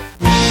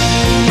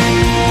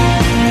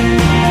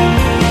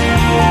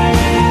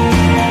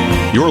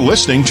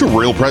listening to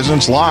Real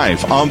Presence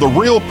Live on the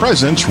Real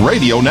Presence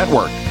Radio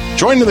Network.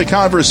 Join in the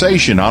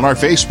conversation on our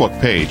Facebook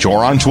page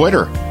or on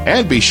Twitter.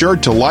 And be sure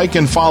to like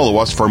and follow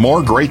us for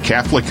more great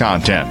Catholic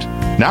content.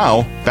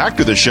 Now, back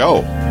to the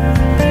show.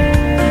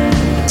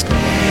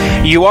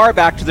 You are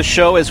back to the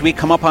show as we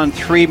come up on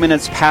 3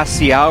 minutes past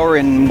the hour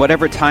in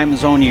whatever time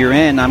zone you're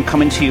in. I'm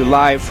coming to you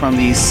live from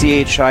the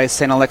CHI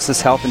St.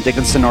 Alexis Health in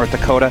Dickinson, North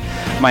Dakota.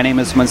 My name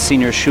is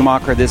Monsignor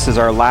Schumacher. This is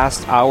our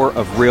last hour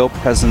of Real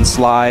Presence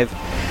Live.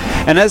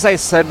 And as I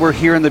said, we're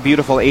here in the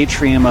beautiful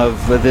atrium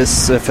of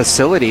this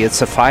facility.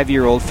 It's a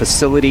 5-year-old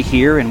facility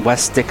here in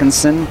West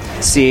Dickinson,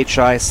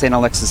 CHI St.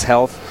 Alexis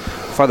Health.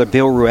 Father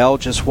Bill Ruel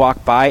just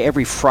walked by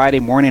every Friday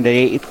morning at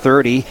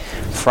 8:30.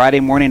 Friday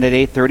morning at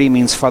 8:30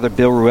 means Father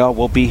Bill Ruel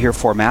will be here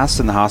for Mass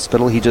in the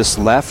hospital. He just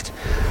left.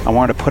 I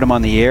wanted to put him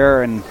on the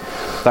air and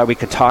thought we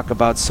could talk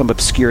about some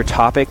obscure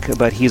topic,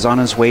 but he's on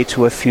his way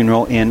to a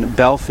funeral in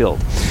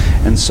Belfield.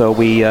 And so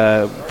we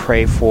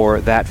pray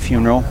for that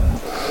funeral.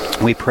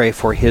 We pray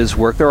for his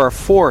work. There are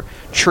 4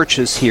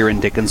 churches here in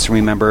Dickinson,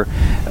 remember,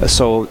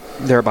 so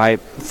thereby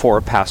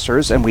 4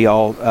 pastors, and we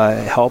all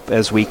help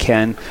as we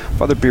can.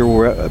 Father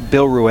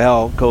Bill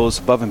Ruel goes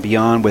above and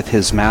beyond with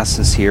his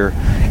masses here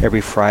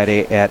every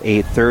Friday at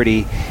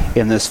 8:30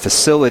 in this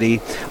facility.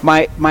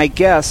 My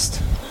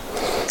guest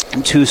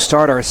to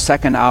start our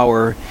second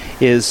hour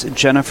is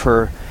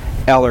Jennifer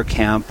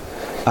Ellerkamp.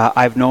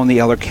 I've known the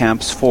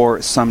Ellerkamps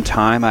for some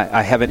time.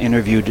 I haven't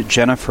interviewed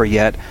Jennifer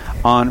yet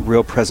on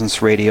Real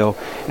Presence Radio,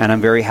 and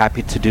I'm very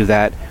happy to do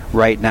that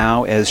right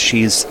now as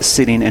she's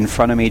sitting in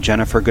front of me.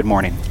 Jennifer, good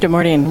morning. Good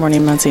morning.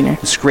 Morning, Monsignor.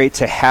 It's great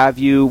to have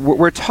you.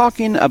 We're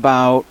talking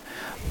about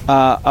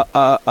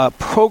a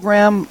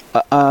program,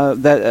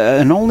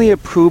 an only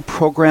approved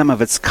program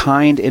of its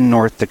kind in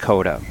North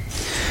Dakota.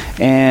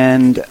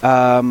 And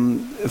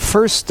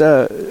first,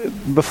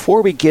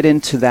 before we get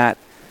into that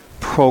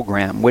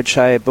program, which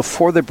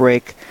before the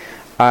break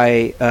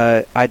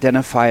I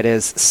identified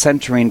as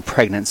centering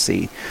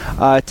pregnancy.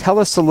 Tell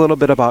us a little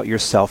bit about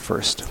yourself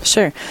first.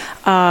 Sure.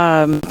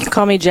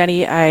 Call me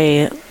Jenny.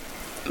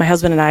 My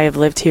husband and I have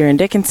lived here in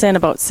Dickinson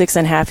about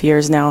 6.5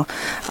 years now.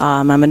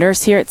 I'm a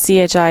nurse here at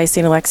CHI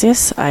St.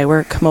 Alexius. I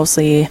work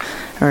mostly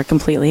or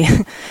completely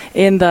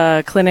in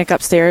the clinic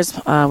upstairs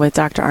with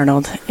Dr.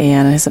 Arnold,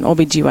 and as an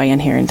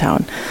OBGYN here in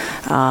town.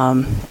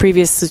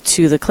 Previous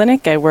to the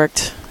clinic, I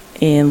worked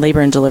in labor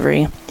and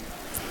delivery,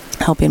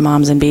 helping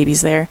moms and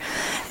babies there.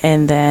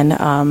 And then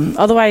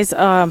otherwise,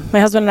 my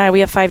husband and I, we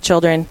have 5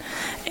 children,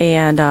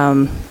 and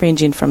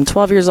ranging from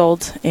 12 years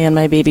old, and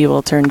my baby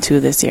will turn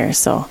 2 this year.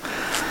 So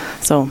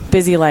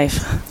busy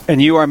life.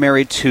 And you are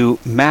married to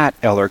Matt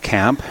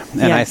Ellerkamp,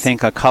 and yes. I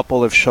think a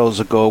couple of shows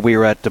ago we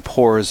were at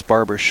DePore's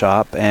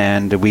Barbershop,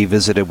 and we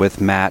visited with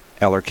Matt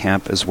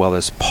Ellerkamp as well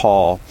as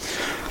Paul.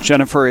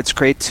 Jennifer, it's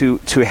great to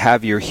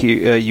have you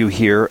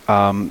here,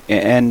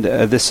 and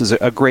this is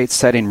a great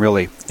setting,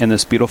 really, in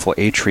this beautiful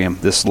atrium,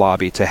 this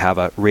lobby, to have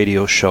a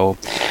radio show.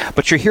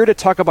 But you're here to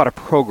talk about a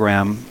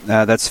program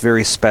that's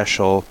very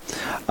special,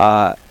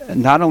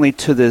 not only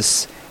to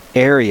this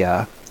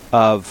area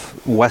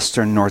of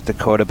western North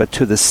Dakota, but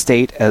to the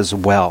state as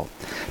well.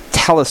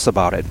 Tell us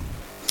about it.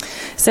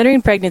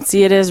 Centering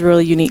pregnancy, it is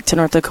really unique to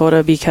North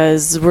Dakota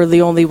because we're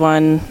the only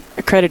one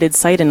accredited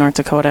site in North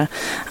Dakota.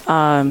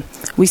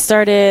 We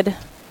started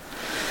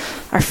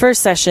our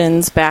first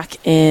sessions back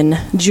in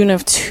June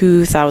of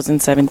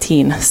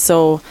 2017.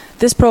 So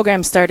this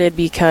program started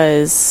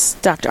because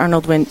Dr.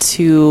 Arnold went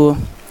to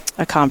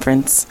a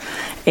conference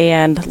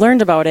and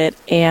learned about it.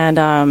 And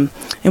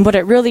what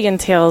it really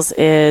entails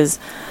is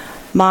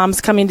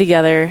moms coming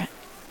together,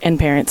 and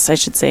parents, I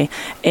should say,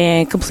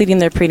 and completing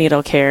their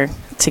prenatal care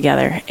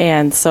together.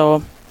 And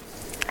so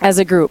as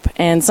a group,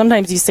 and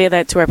sometimes you say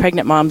that to our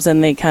pregnant moms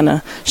and they kind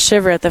of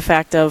shiver at the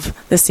fact of,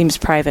 this seems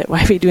private,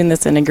 why are we doing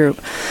this in a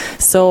group?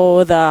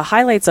 So the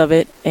highlights of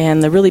it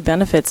and the really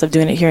benefits of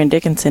doing it here in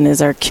Dickinson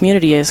is our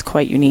community is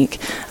quite unique.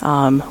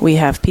 We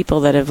have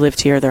people that have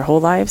lived here their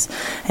whole lives,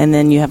 and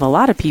then you have a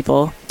lot of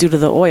people, due to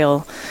the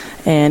oil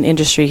and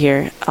industry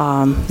here,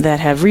 that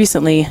have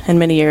recently, in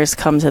many years,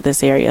 come to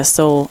this area.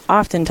 So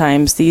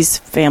oftentimes these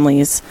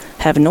families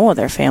have no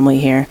other family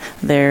here.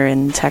 They're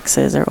in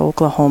Texas or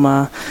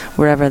Oklahoma,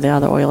 wherever the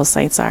other oil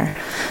sites are.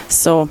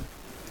 So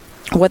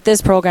what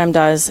this program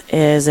does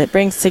is it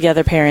brings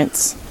together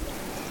parents,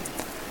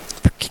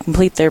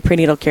 complete their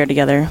prenatal care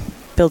together,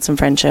 build some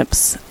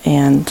friendships,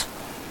 and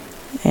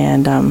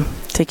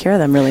take care of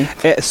them, really.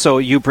 So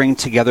you bring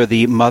together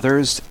the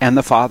mothers and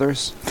the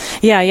fathers?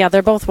 Yeah,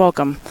 they're both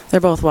welcome.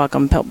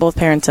 Both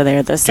parents are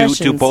there. The sessions,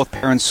 do both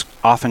parents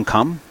often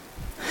come?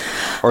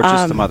 Or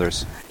just the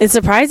mothers? It's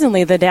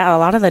surprisingly, a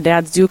lot of the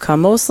dads do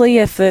come, mostly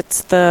if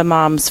it's the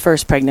mom's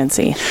first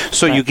pregnancy.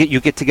 So you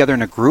get together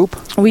in a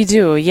group? We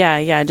do,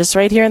 yeah, just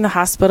right here in the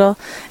hospital.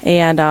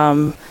 And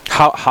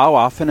how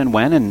often and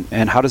when,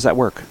 and how does that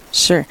work?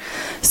 Sure.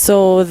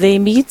 So they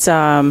meet.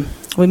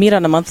 We meet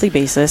on a monthly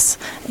basis,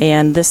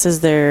 and this is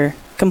their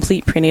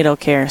complete prenatal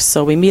care.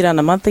 So we meet on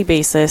a monthly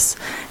basis,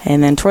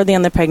 and then toward the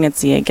end of the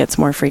pregnancy, it gets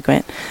more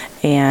frequent.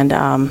 And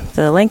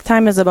the length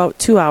time is about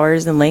 2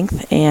 hours in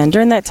length. And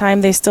during that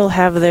time, they still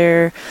have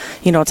their,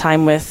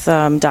 time with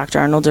Dr.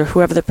 Arnold or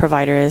whoever the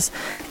provider is.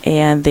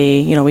 And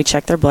they, we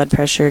check their blood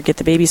pressure, get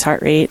the baby's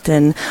heart rate,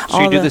 and all.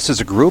 So you do this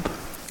as a group?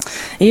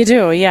 You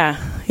do,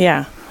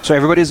 yeah. So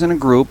everybody's in a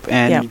group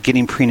and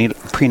getting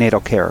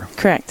prenatal care.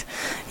 Correct.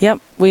 Yep.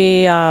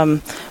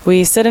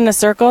 We sit in a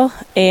circle,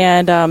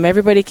 and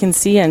everybody can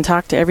see and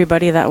talk to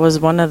everybody. That was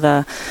one of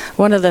the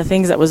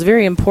things that was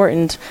very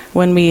important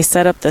when we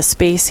set up the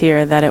space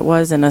here, that it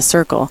was in a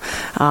circle.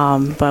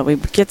 But we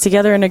get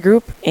together in a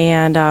group,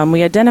 and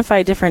we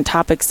identify different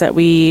topics that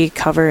we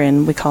cover,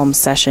 and we call them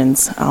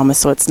sessions.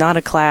 So it's not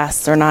a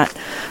class. They're not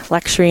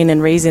lecturing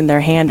and raising their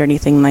hand or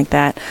anything like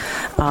that.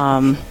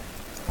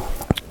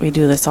 We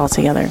do this all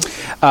together.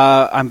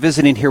 I'm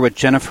visiting here with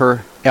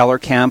Jennifer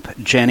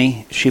Ellerkamp,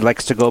 Jenny, she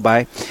likes to go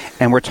by,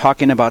 and we're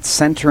talking about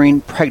centering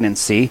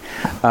pregnancy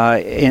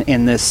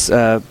in this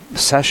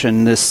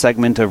session, this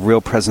segment of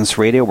Real Presence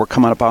Radio. We're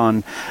coming up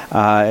on,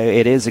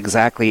 it is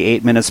exactly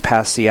 8 minutes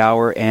past the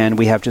hour, and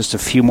we have just a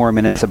few more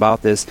minutes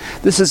about this.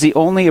 This is the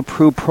only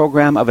approved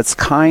program of its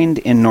kind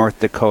in North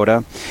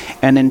Dakota,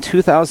 and in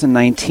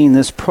 2019,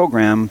 this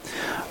program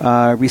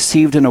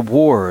received an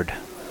award.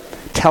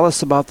 Tell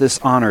us about this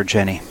honor,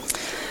 Jenny.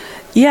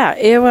 Yeah,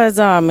 it was,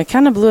 it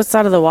kind of blew us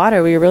out of the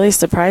water. We were really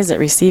surprised at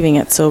receiving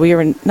it. So we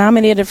were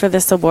nominated for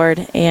this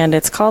award, and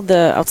it's called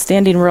the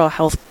Outstanding Rural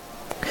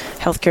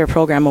Healthcare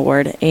Program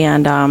Award.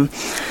 And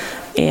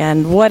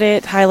what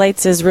it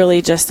highlights is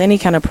really just any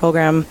kind of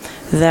program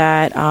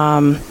that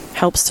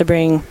helps to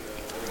bring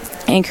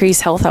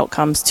increased health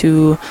outcomes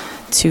to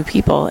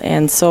people.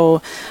 And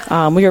so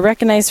we were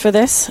recognized for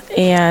this.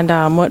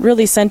 And what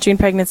really Centering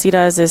Pregnancy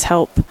does is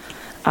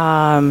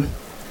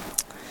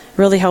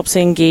really helps to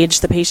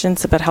engage the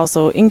patients, but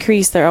also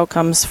increase their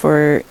outcomes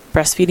for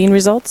breastfeeding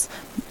results.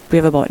 We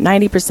have about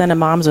 90% of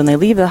moms, when they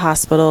leave the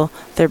hospital,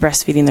 they're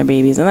breastfeeding their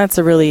babies, and that's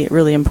a really,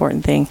 really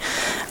important thing.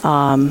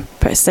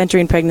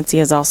 Centering pregnancy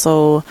has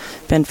also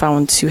been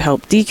found to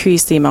help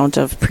decrease the amount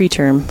of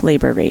preterm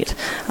labor rate,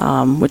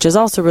 which is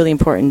also really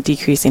important,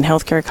 decreasing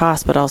healthcare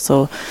costs, but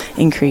also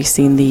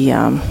increasing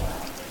the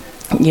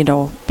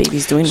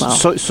babies doing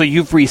well. So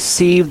you've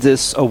received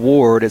this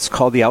award. It's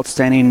called the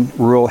Outstanding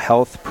Rural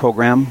Health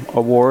Program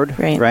Award,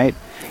 right?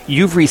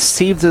 You've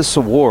received this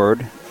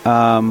award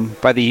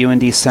by the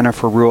UND Center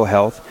for Rural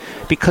Health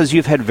because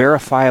you've had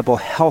verifiable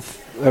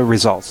health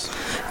results.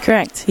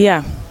 Correct.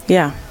 Yeah.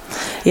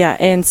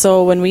 And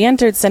so when we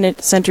entered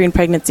Centering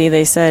Pregnancy,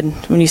 they said,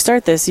 when you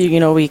start this,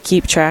 we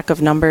keep track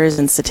of numbers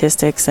and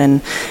statistics,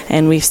 and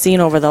we've seen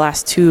over the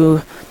last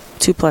two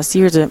plus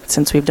years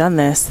since we've done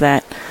this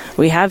that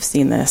we have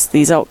seen this.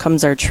 These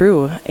outcomes are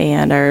true,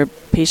 and our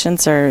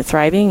patients are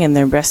thriving, and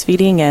they're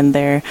breastfeeding, and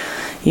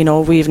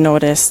we've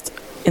noticed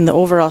in the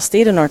overall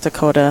state of North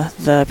Dakota,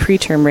 the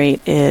preterm rate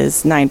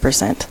is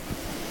 9%.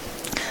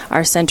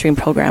 Our centering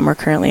program, we're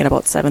currently at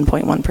about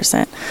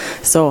 7.1%.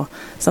 So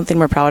something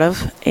we're proud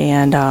of.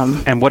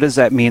 And what does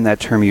that mean, that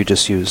term you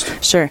just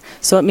used? Sure.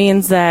 So it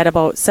means that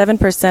about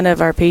 7%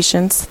 of our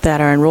patients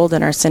that are enrolled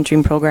in our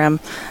centering program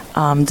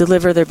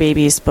deliver their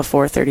babies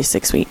before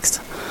 36 weeks.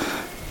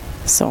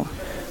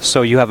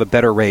 So you have a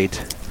better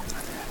rate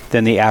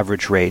than the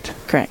average rate.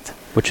 Correct.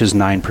 Which is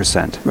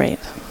 9%. Right.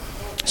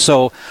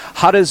 So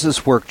how does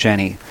this work,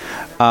 Jenny?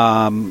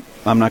 I'm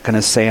not going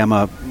to say I'm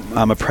a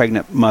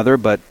pregnant mother,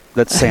 but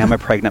let's say I'm a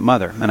pregnant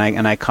mother,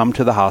 and I come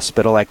to the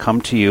hospital. I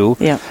come to you,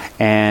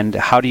 and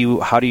how do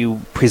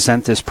you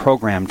present this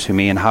program to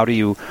me, and how do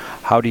you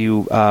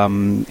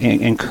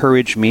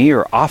encourage me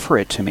or offer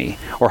it to me,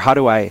 or how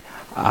do I?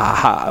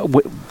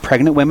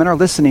 Pregnant women are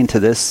listening to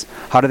this.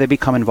 How do they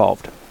become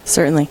involved?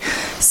 Certainly.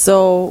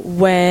 So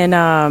when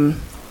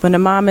a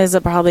mom is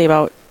probably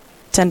about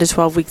 10 to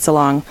 12 weeks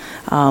along,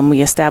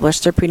 we establish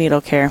their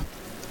prenatal care.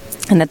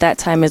 And at that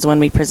time is when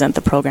we present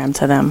the program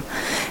to them.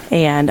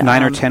 And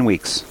 9 or 10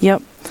 weeks.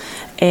 Yep.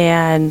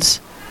 And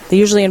they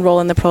usually enroll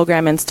in the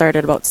program and start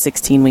at about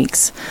 16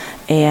 weeks.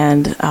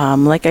 And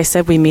like I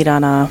said, we meet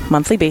on a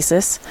monthly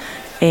basis.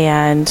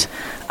 And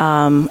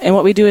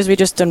what we do is we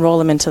just enroll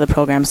them into the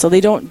program. So they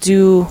don't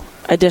do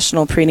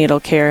additional prenatal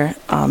care.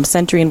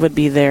 Centering would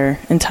be their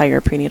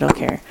entire prenatal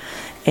care.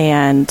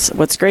 And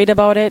what's great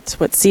about it,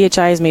 what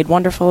CHI has made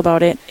wonderful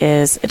about it,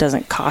 is it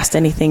doesn't cost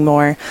anything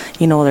more.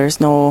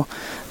 There's no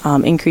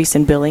increase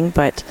in billing.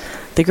 But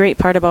the great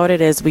part about it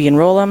is we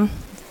enroll them,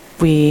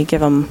 we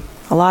give them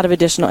a lot of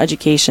additional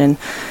education.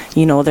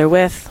 They're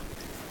with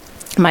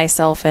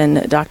myself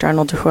and Dr.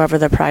 Arnold, or whoever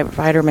the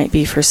provider might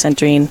be for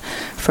centering,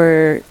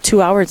 for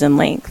 2 hours in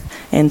length.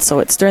 And so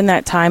it's during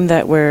that time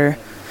that we're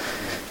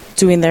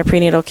doing their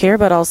prenatal care,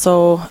 but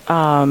also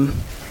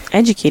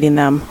educating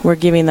them. We're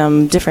giving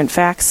them different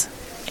facts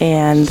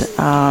and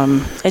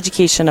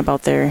education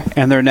about their...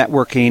 And they're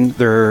networking,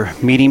 they're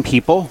meeting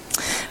people?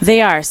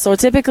 They are. So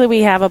typically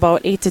we have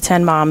about 8 to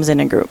 10 moms in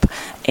a group.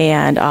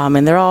 and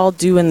they're all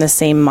due in the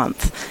same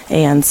month.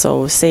 And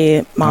so,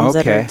 say moms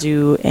that are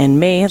due in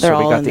May, they're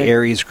all. So we got the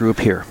Aries group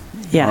here.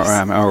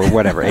 Yes. Or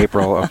whatever,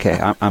 April. Okay,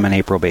 I'm an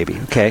April baby.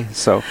 Okay,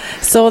 so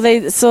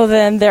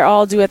then they're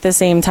all due at the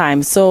same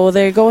time. So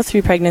they go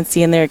through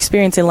pregnancy and they're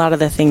experiencing a lot of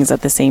the things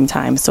at the same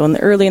time. So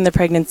early in the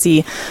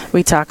pregnancy,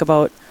 we talk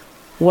about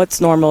what's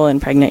normal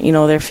in pregnant.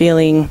 They're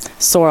feeling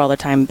sore all the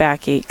time,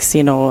 backaches,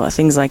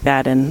 things like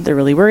that, and they're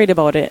really worried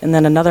about it. And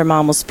then another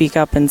mom will speak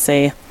up and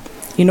say,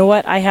 you know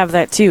what, I have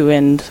that too,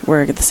 and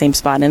we're at the same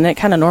spot, and it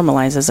kind of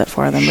normalizes it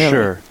for them.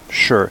 Really.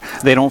 Sure.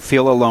 They don't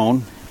feel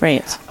alone.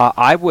 Right.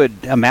 I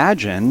would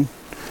imagine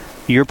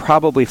you're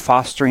probably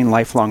fostering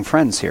lifelong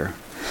friends here,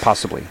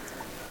 possibly.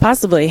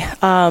 Possibly.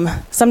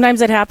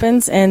 Sometimes it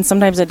happens and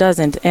sometimes it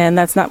doesn't. And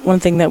that's not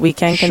one thing that we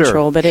can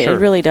control, but it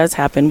really does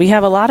happen. We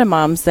have a lot of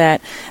moms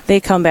that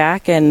they come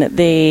back and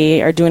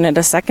they are doing it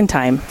a second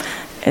time.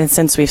 And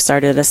since we've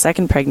started a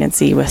second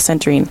pregnancy with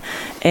centering,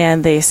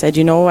 and they said,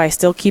 I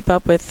still keep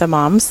up with the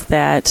moms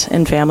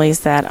and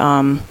families that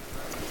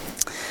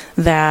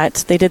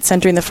they did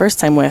centering the first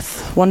time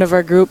with. One of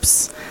our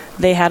groups,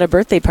 they had a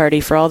birthday party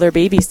for all their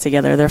babies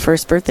together, their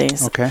first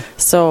birthdays. Okay.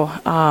 So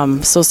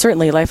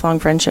certainly lifelong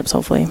friendships,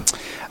 hopefully.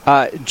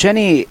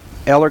 Jenny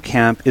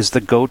Ellerkamp is the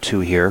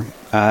go-to here.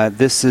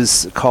 This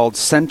is called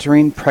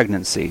Centering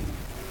Pregnancy.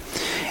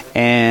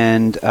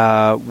 And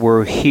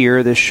we're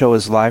here. This show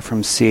is live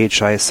from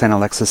CHI St.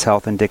 Alexis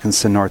Health in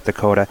Dickinson, North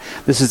Dakota.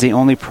 This is the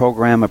only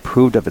program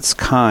approved of its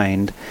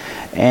kind.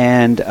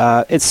 And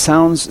it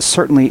sounds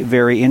certainly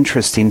very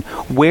interesting.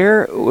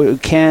 Where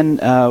can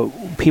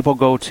people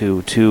go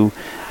to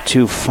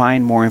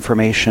find more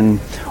information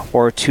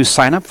or to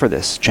sign up for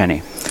this,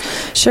 Jenny?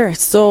 Sure.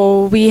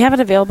 So we have it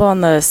available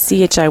on the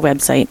CHI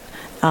website.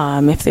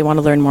 If they want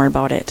to learn more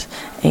about it,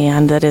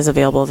 and that is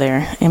available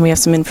there. And we have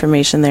some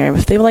information there.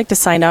 If they would like to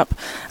sign up,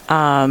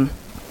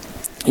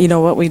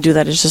 what we do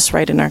that is just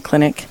right in our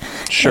clinic.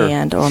 Sure.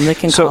 And they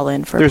can call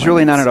in for. There's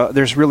really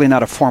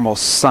not a formal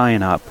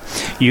sign up.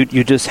 You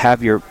just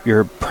have your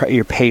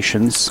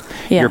patients,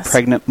 your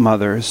pregnant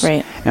mothers,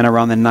 right. And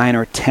around the 9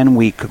 or 10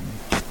 week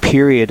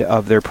period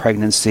of their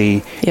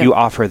pregnancy, you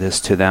offer this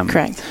to them.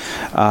 Correct.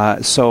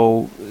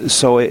 So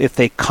if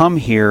they come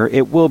here,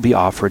 it will be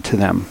offered to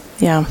them.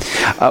 Yeah.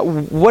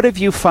 What have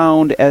you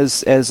found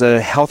as a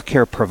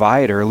healthcare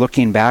provider,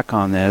 looking back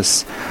on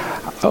this?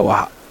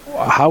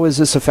 How has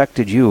this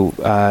affected you?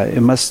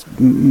 It must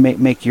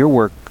make your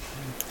work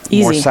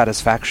easy. More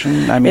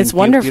satisfaction. I mean, it's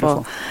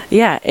wonderful. Beautiful.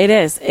 Yeah, it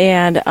is.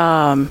 And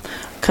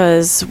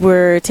because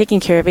we're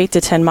taking care of 8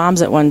 to 10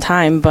 moms at one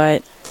time,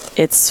 but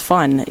it's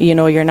fun.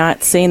 You're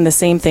not saying the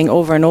same thing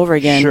over and over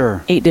again.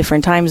 Sure. 8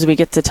 different times. We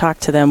get to talk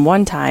to them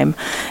one time.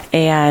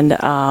 And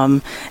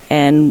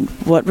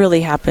what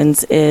really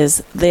happens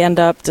is they end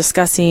up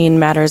discussing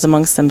matters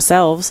amongst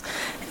themselves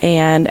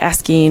and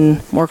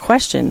asking more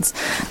questions.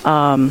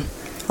 A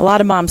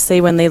lot of moms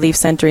say when they leave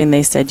centering,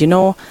 they said,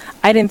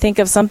 I didn't think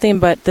of something,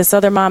 but this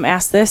other mom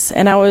asked this,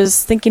 and I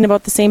was thinking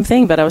about the same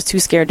thing, but I was too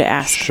scared to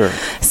ask. Sure.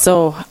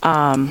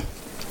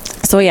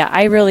 So yeah,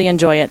 I really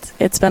enjoy it.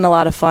 It's been a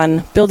lot of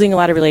fun, building a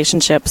lot of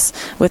relationships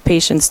with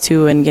patients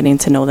too, and getting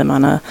to know them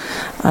on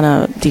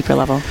a deeper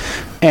level.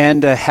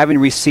 And having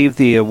received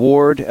the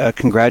award,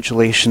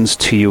 congratulations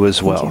to you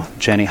as well,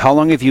 Jenny. How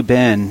long have you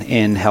been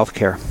in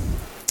healthcare?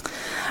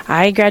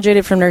 I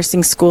graduated from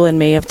nursing school in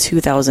May of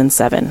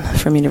 2007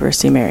 from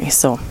University of Mary,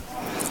 so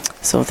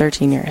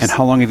 13 years. And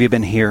how long have you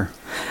been here?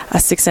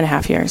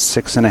 6.5 years.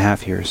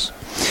 6.5 years.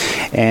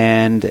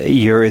 And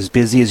you're as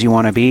busy as you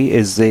want to be.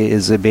 Is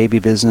the baby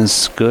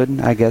business good,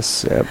 I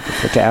guess, to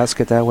ask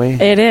it that way?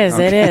 It is.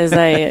 Okay. It is.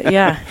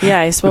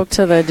 I spoke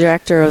to the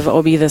director of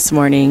OB this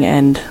morning,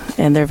 and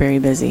they're very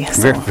busy.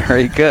 So. Very,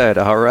 very good.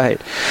 All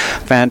right.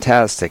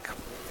 Fantastic.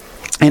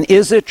 And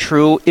is it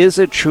true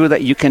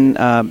that you can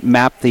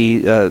map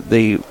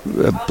the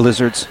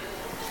blizzards?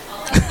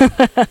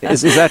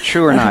 Is that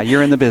true or not?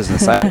 You're in the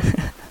business.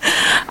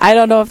 I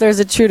don't know if there's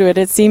a truth to it.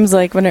 It seems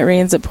like when it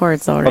rains, it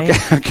pours, though, right?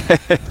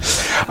 Okay.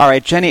 All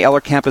right. Jenny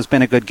Ellerkamp has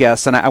been a good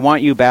guest, and I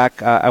want you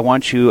back. I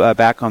want you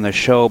back on the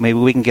show. Maybe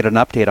we can get an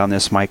update on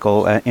this,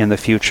 Michael, in the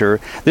future.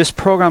 This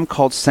program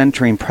called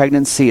Centering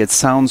Pregnancy. It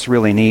sounds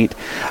really neat.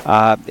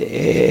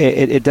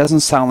 It doesn't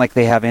sound like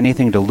they have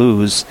anything to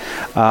lose.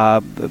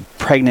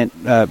 Pregnant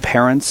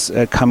parents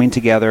coming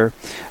together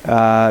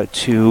to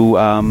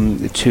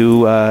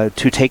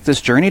take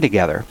this journey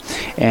together,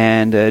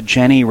 and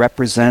Jenny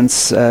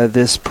represents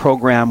this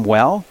program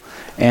well,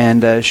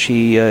 and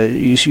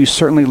you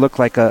certainly look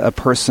like a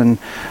person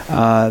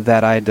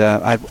that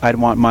I'd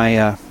want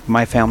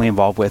my family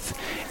involved with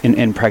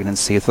in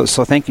pregnancy.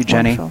 So thank you,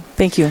 Jenny. Wonderful.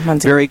 Thank you,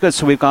 Muncie. Very good.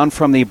 So we've gone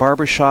from the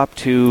barbershop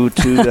to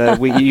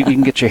you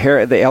can get your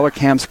hair. The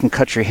Ellerkamps can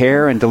cut your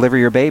hair and deliver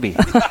your baby.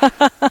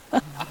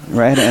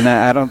 Right, and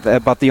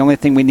about the only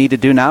thing we need to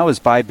do now is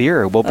buy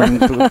beer. We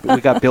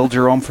got Bill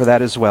Jerome for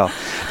that as well.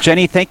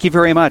 Jenny, thank you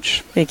very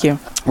much. Thank you.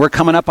 We're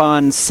coming up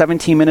on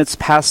 17 minutes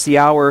past the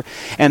hour,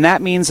 and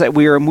that means that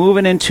we are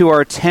moving into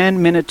our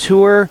 10-minute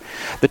tour.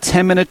 The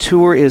 10-minute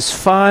tour is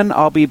fun.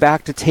 I'll be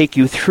back to take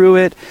you through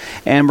it,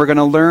 and we're going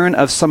to learn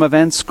of some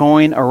events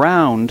going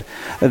around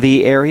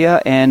the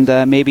area and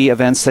maybe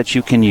events that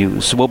you can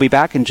use. We'll be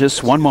back in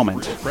just one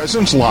moment.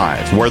 Presence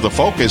Live, where the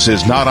focus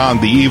is not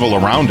on the evil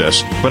around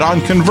us, but on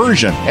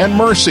conversion and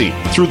mercy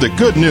through the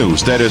good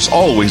news that is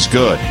always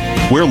good.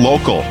 We're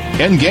local,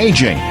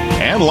 engaging,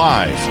 and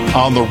live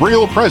on the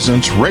Real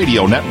Presence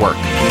Radio Network.